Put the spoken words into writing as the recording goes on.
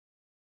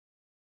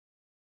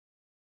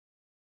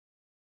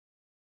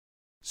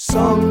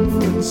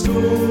Song and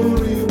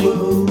Story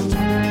World.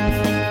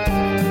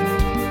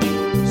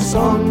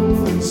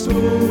 Song and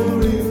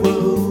Story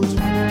World.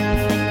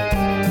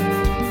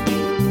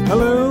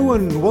 Hello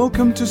and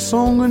welcome to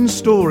Song and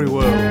Story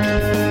World.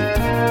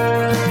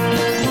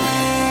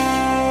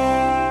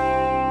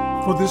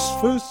 For this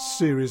first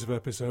series of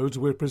episodes,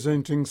 we're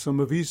presenting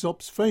some of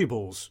Aesop's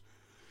fables.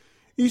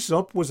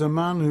 Aesop was a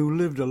man who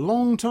lived a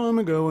long time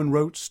ago and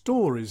wrote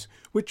stories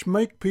which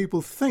make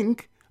people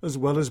think as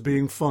well as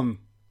being fun.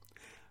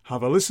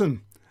 Have a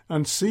listen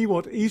and see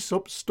what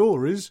Aesop's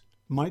stories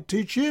might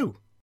teach you.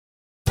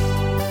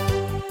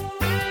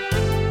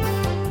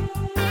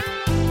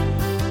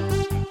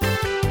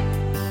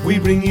 We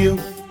bring you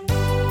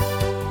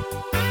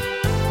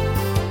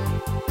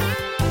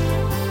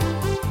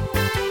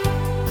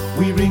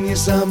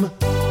some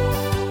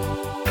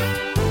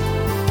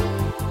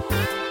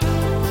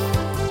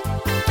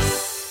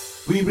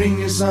We bring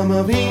you some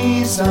of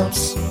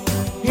Aesop's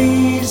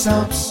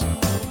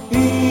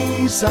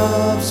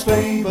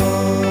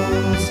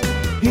fables.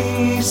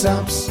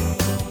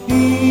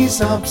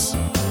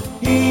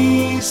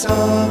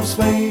 Aesop's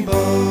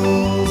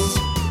fables.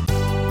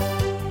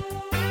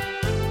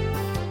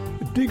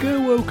 Digger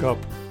woke up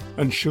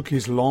and shook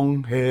his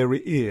long,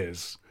 hairy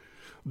ears.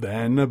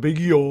 Then a big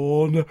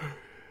yawn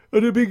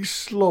and a big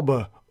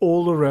slobber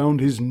all around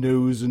his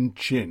nose and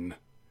chin.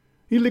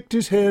 He licked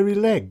his hairy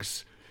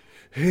legs.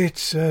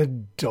 It's a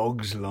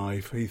dog's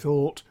life, he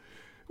thought,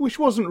 which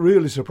wasn't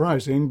really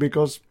surprising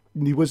because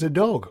he was a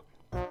dog.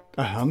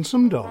 A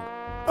handsome dog,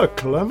 a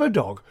clever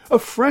dog, a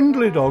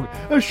friendly dog,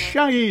 a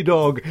shy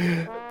dog,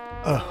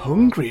 a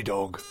hungry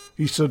dog,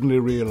 he suddenly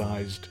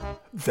realised.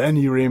 Then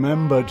he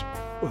remembered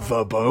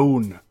the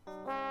bone.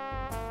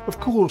 Of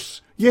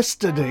course,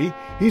 yesterday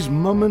his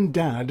mum and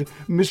dad,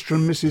 Mr.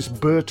 and Mrs.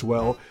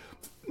 Birtwell,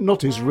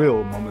 not his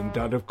real mum and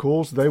dad, of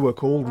course, they were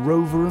called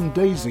Rover and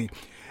Daisy.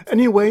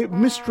 Anyway,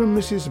 Mr. and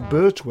Mrs.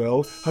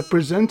 Birtwell had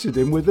presented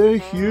him with a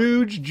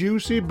huge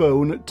juicy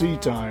bone at tea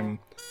time.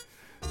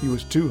 He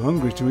was too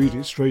hungry to eat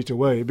it straight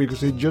away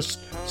because he'd just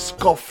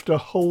scoffed a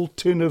whole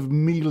tin of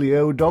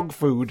mealio dog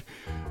food,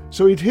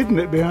 so he'd hidden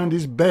it behind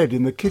his bed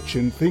in the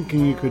kitchen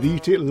thinking he could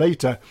eat it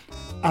later,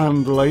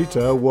 and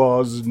later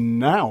was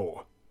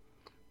now.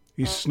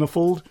 He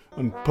snuffled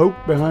and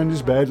poked behind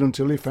his bed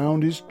until he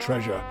found his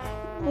treasure.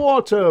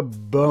 What a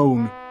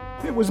bone!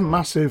 It was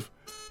massive.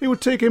 It would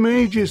take him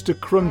ages to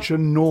crunch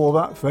and gnaw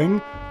that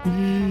thing.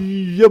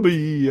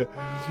 Yummy!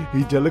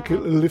 He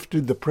delicately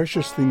lifted the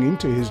precious thing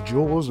into his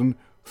jaws and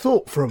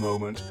thought for a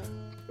moment.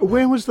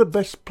 Where was the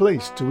best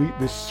place to eat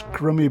this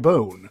scrummy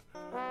bone?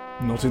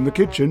 Not in the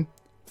kitchen,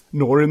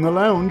 nor in the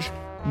lounge,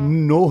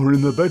 nor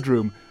in the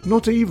bedroom,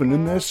 not even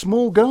in their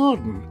small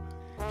garden.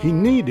 He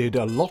needed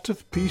a lot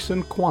of peace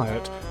and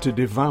quiet to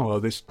devour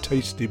this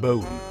tasty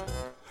bone.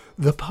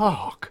 The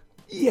park!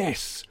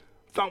 Yes,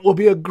 that would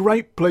be a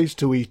great place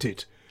to eat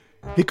it.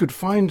 He could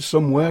find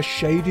somewhere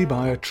shady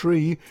by a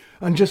tree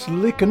and just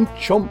lick and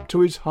chomp to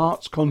his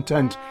heart's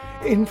content.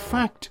 In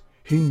fact,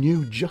 he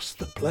knew just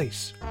the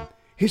place.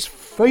 His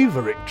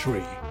favourite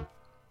tree.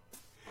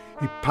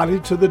 He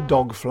padded to the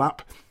dog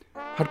flap,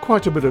 had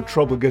quite a bit of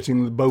trouble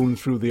getting the bone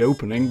through the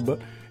opening, but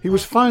he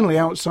was finally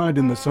outside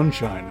in the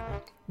sunshine.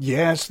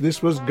 Yes,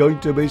 this was going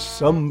to be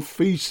some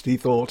feast, he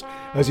thought,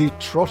 as he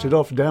trotted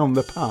off down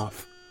the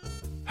path.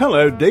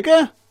 "Hello,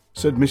 Digger,"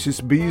 said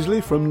Mrs.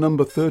 Beasley from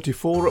number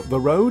 34 up the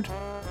road.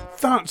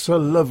 "That's a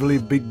lovely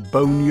big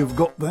bone you've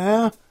got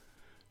there."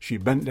 She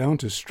bent down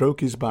to stroke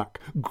his back.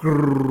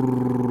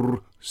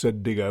 "Grrrr,"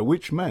 said Digger,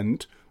 which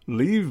meant,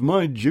 "Leave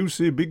my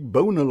juicy big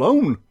bone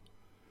alone."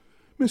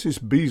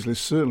 Mrs. Beasley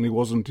certainly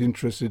wasn't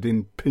interested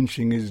in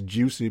pinching his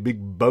juicy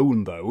big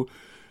bone, though.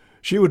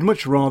 She would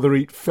much rather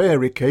eat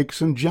fairy cakes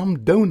and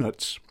jam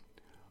doughnuts.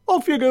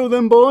 "Off you go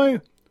then,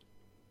 boy."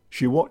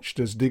 She watched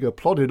as Digger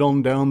plodded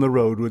on down the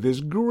road with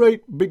his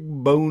great big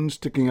bone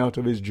sticking out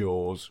of his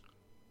jaws.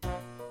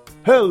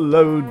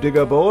 "Hello,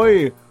 Digger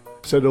boy,"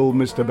 said old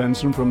Mr.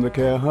 Benson from the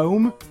care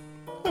home.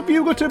 "Have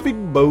you got a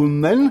big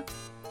bone then?"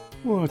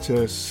 What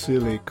a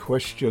silly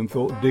question,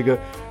 thought Digger.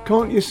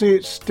 Can't you see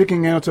it's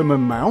sticking out of my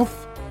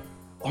mouth?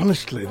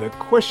 Honestly, the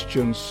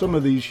questions some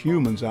of these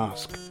humans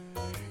ask.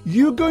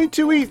 "You going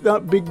to eat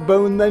that big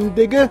bone then,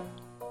 Digger?"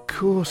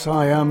 "Course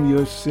I am,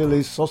 you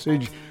silly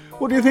sausage.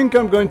 What do you think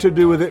I'm going to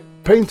do with it?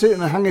 Paint it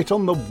and hang it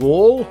on the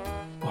wall?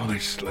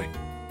 Honestly."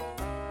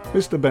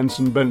 Mr.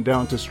 Benson bent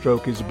down to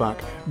stroke his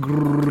back.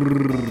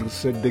 "Grrrr,"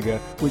 said Digger,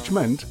 which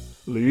meant,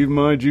 "Leave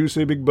my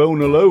juicy big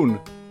bone alone."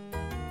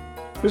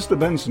 Mr.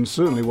 Benson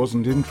certainly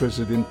wasn't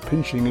interested in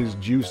pinching his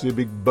juicy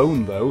big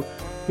bone, though.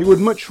 He would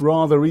much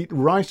rather eat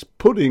rice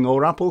pudding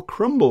or apple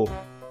crumble.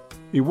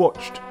 He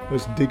watched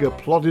as Digger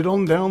plodded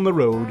on down the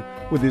road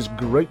with his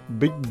great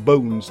big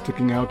bone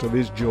sticking out of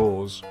his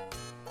jaws.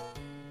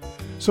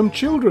 Some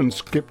children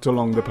skipped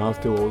along the path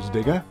towards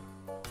Digger.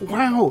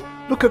 "Wow,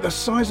 look at the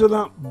size of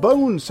that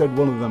bone," said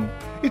one of them.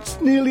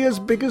 "It's nearly as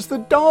big as the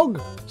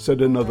dog,"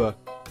 said another.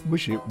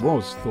 Wish it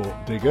was,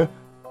 thought Digger.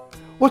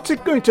 "What's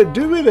it going to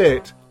do with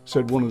it?"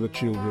 said one of the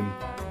children.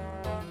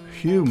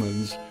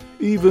 Humans,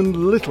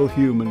 Even little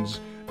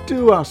humans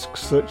do ask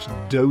such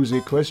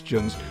dozy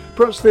questions.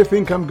 Perhaps they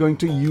think I'm going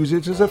to use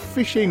it as a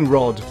fishing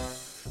rod.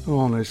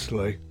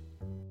 Honestly.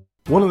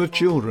 One of the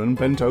children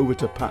bent over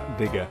to pat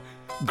Digger.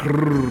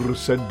 "Grrr,"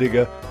 said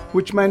Digger,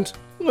 which meant,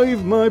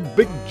 "Leave my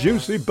big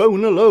juicy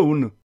bone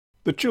alone."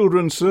 The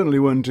children certainly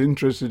weren't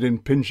interested in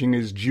pinching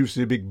his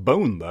juicy big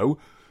bone, though.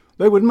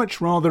 They would much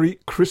rather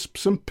eat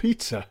crisps and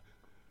pizza.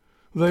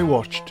 They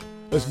watched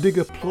as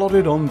Digger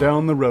plodded on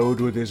down the road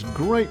with his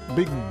great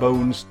big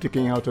bone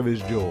sticking out of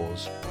his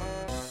jaws.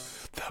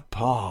 The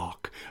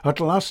park! At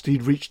last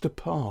he'd reached the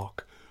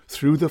park.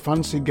 Through the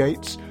fancy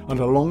gates and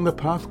along the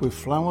path with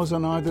flowers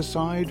on either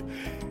side.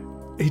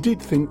 He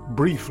did think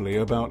briefly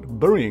about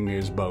burying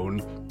his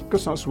bone,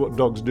 because that's what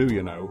dogs do,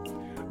 you know.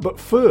 But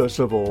first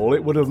of all,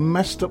 it would have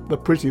messed up the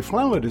pretty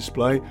flower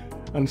display,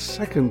 and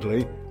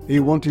secondly, he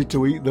wanted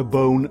to eat the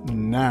bone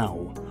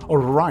now, or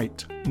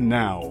right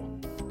now.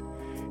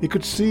 He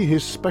could see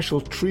his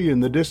special tree in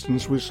the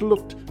distance, which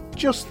looked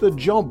just the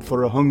job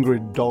for a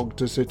hungry dog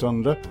to sit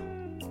under.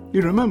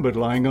 He remembered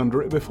lying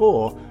under it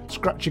before,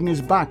 scratching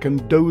his back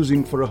and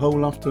dozing for a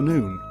whole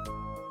afternoon.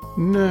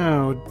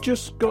 Now,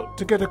 just got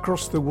to get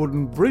across the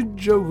wooden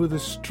bridge over the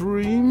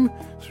stream,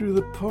 through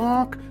the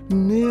park,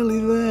 nearly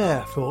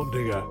there, thought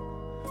Digger.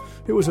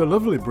 It was a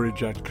lovely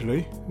bridge,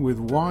 actually, with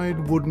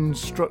wide wooden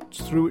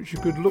struts through which you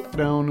could look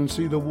down and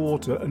see the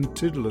water and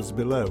tiddlers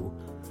below.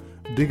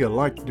 Digger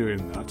liked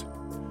doing that.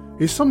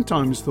 He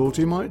sometimes thought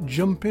he might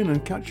jump in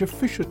and catch a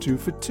fish or two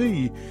for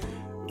tea,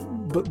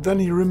 but then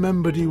he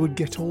remembered he would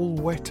get all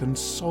wet and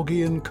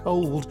soggy and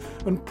cold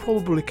and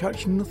probably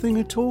catch nothing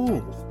at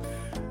all.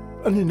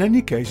 And in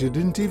any case, he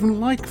didn't even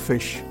like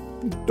fish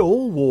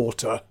or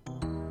water.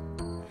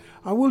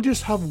 I will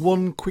just have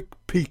one quick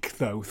peek,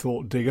 though,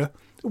 thought Digger.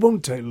 It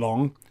won't take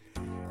long.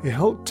 He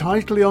held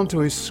tightly onto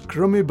his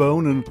scrummy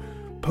bone and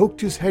poked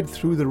his head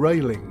through the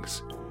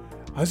railings.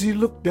 As he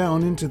looked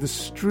down into the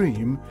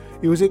stream,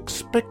 he was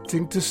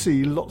expecting to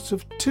see lots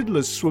of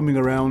tiddlers swimming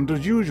around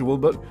as usual,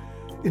 but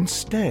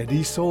instead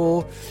he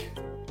saw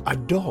a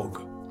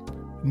dog.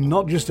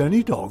 Not just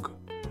any dog,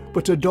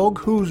 but a dog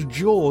whose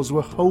jaws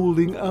were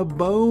holding a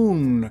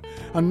bone.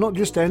 And not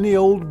just any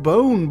old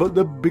bone, but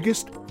the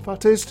biggest,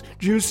 fattest,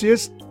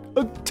 juiciest,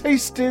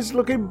 tastiest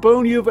looking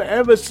bone you've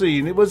ever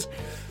seen. It was,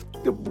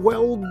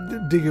 well,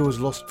 Digger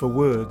was lost for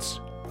words.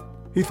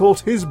 He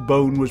thought his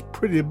bone was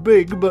pretty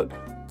big, but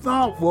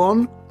that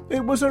one,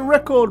 it was a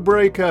record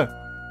breaker.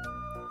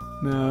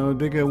 Now,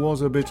 Digger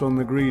was a bit on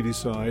the greedy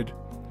side.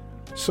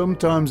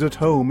 Sometimes at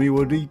home he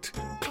would eat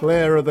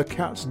Clara the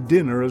cat's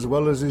dinner as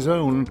well as his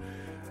own,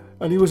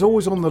 and he was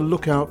always on the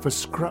lookout for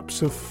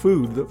scraps of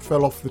food that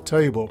fell off the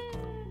table.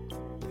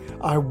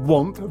 "I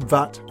want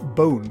that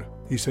bone,"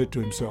 he said to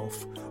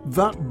himself.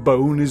 "That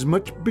bone is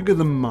much bigger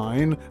than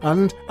mine,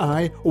 and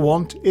I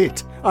want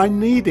it. I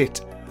need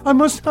it. I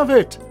must have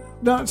it.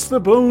 That's the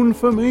bone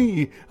for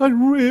me. I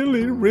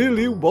really,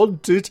 really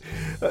want it,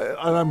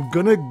 and I'm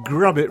gonna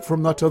grab it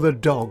from that other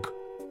dog."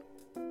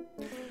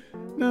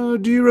 Now,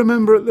 do you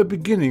remember at the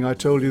beginning I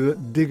told you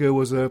that Digger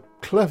was a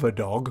clever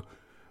dog?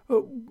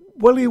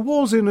 Well, he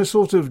was in a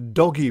sort of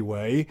doggy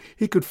way.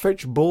 He could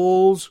fetch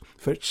balls,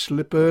 fetch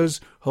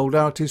slippers, hold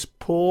out his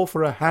paw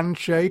for a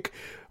handshake,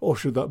 or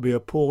should that be a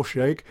paw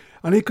shake,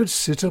 and he could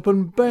sit up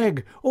and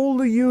beg, all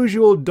the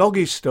usual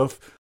doggy stuff.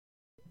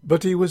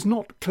 But he was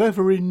not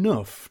clever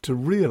enough to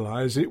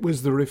realise it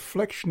was the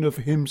reflection of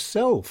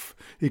himself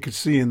he could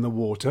see in the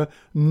water,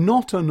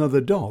 not another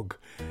dog,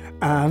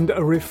 and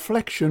a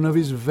reflection of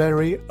his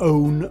very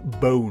own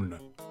bone.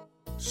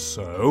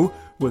 So,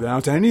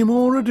 without any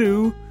more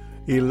ado,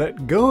 he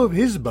let go of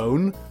his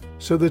bone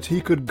so that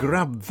he could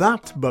grab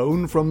that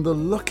bone from the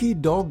lucky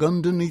dog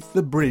underneath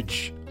the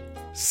bridge.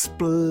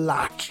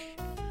 Splash!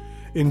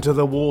 Into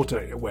the water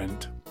it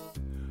went.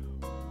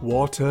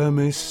 What a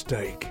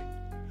mistake!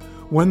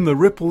 When the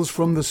ripples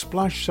from the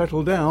splash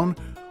settled down,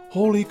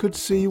 all he could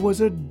see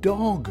was a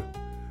dog,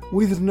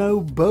 with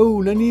no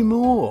bone any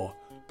more.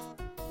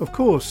 Of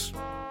course,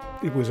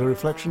 it was a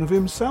reflection of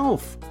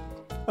himself,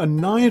 and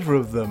neither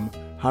of them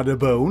had a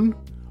bone,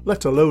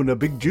 let alone a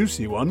big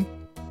juicy one.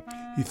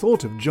 He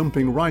thought of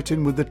jumping right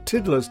in with the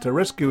tiddlers to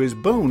rescue his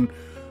bone,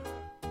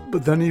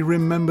 but then he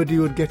remembered he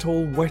would get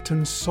all wet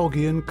and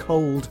soggy and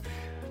cold,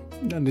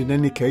 and in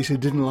any case he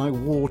didn't like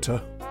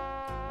water.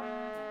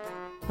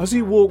 As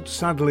he walked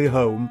sadly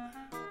home,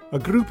 a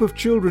group of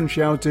children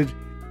shouted,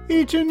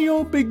 "Eaten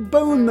your big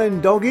bone then,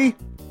 doggy?"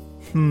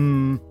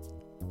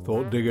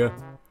 Thought Digger.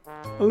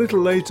 A little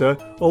later,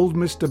 old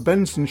Mr.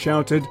 Benson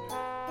shouted,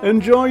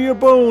 "Enjoy your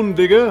bone,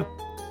 Digger."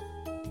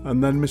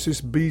 And then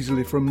Mrs.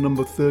 Beasley from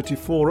number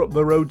 34 up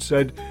the road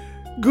said,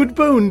 "Good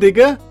bone,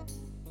 Digger."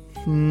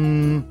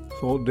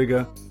 Thought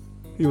Digger.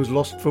 He was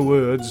lost for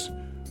words,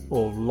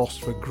 or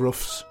lost for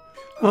gruffs.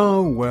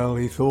 "Oh well,"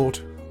 he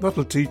thought,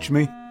 "that'll teach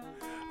me.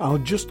 I'll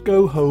just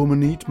go home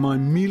and eat my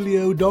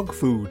mealio dog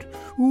food.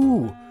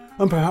 Ooh,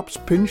 and perhaps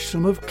pinch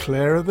some of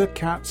Clara the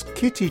cat's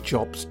kitty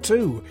chops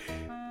too."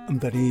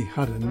 And then he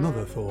had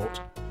another thought.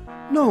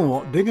 "Know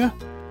what, Digger?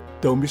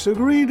 Don't be so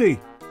greedy.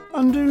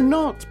 and do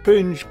not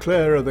pinch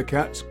Clara the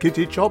cat's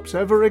kitty chops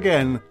ever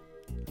again.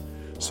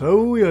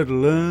 So he had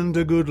learned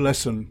a good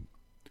lesson.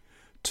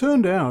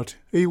 Turned out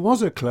he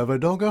was a clever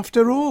dog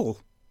after all.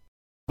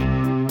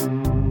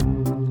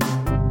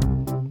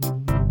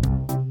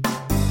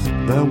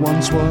 There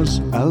once was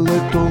a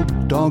little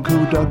dog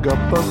who dug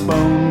up a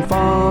bone,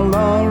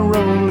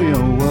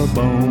 Fala-rolio, a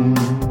bone.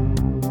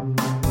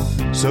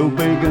 So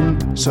big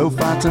and so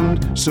fat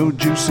and so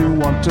juicy,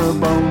 what a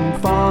bone,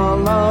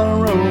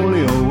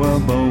 Fala-rolio, a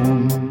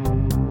bone.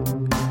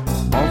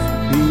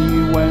 Off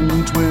he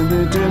went with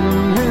it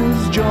in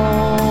his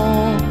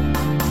jaw.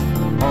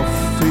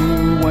 Off he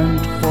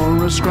went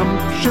for a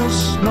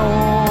scrumptious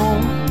snore.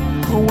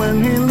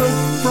 When he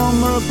looked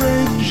from a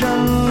bridge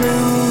and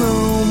in the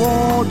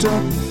water,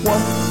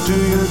 what do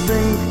you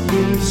think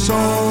he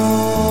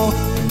saw?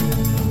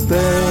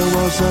 There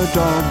was a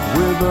dog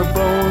with a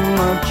bone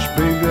much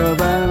bigger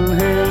than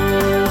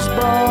his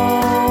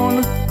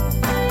bone.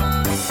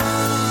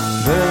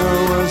 There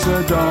was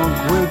a dog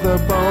with a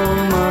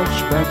bone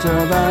much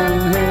better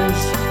than his.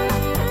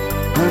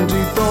 And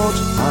he thought,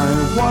 I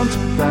want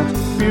that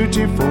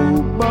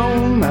beautiful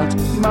bone, that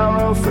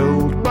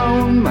marrow-filled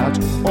bone, that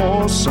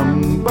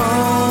awesome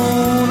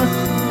bone.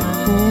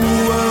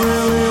 Ooh, I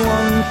really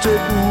want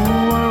it,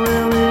 ooh, I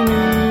really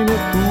need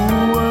it,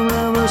 ooh, I've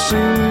never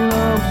seen a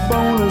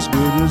bone as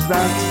good as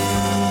that.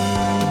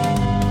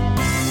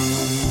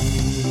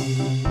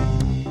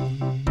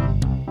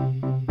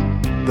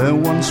 There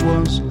once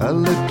was a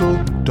little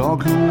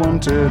dog who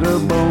wanted a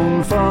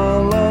bone,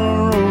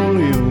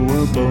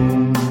 Fala-rolio, a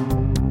bone.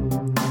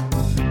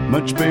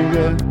 Much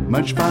bigger,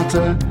 much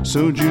fatter,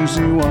 so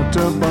juicy, what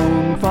a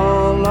bone,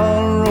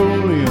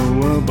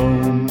 Fala-rolio, a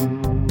bone.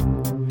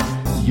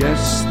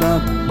 Yes,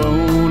 that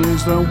bone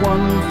is the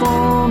one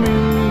for me.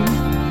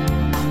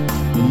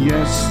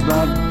 Yes,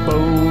 that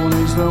bone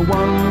is the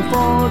one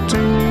for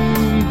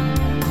tea.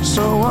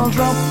 So I'll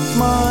drop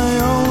my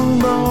own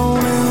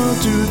bone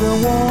into the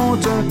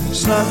water,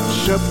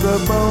 snatch up the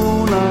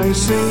bone I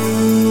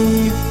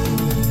see.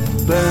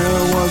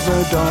 There was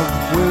a dog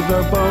with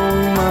a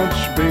bone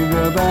much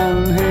bigger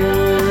than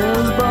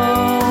his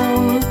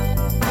bone.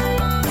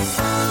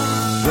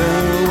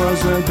 There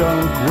was a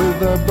dog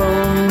with a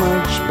bone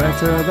much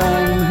better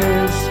than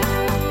his.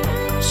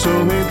 So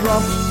he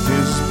dropped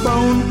his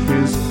bone,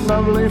 his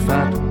lovely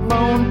fat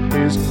bone,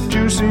 his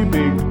juicy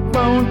big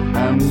bone,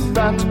 and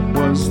that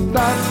was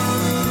that.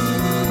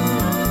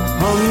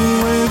 On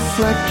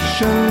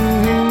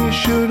reflection, he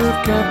should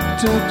have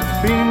kept it,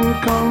 been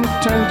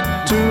content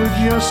to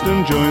just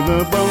enjoy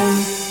the bone.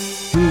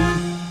 He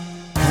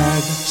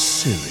had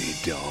silly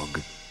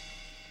dog.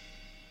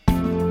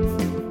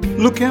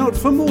 Look out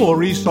for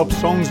more Aesop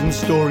songs and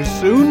stories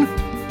soon,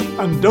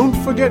 and don't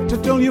forget to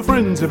tell your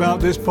friends about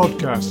this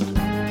podcast.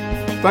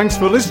 Thanks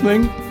for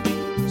listening.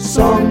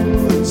 Song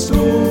and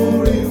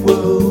Story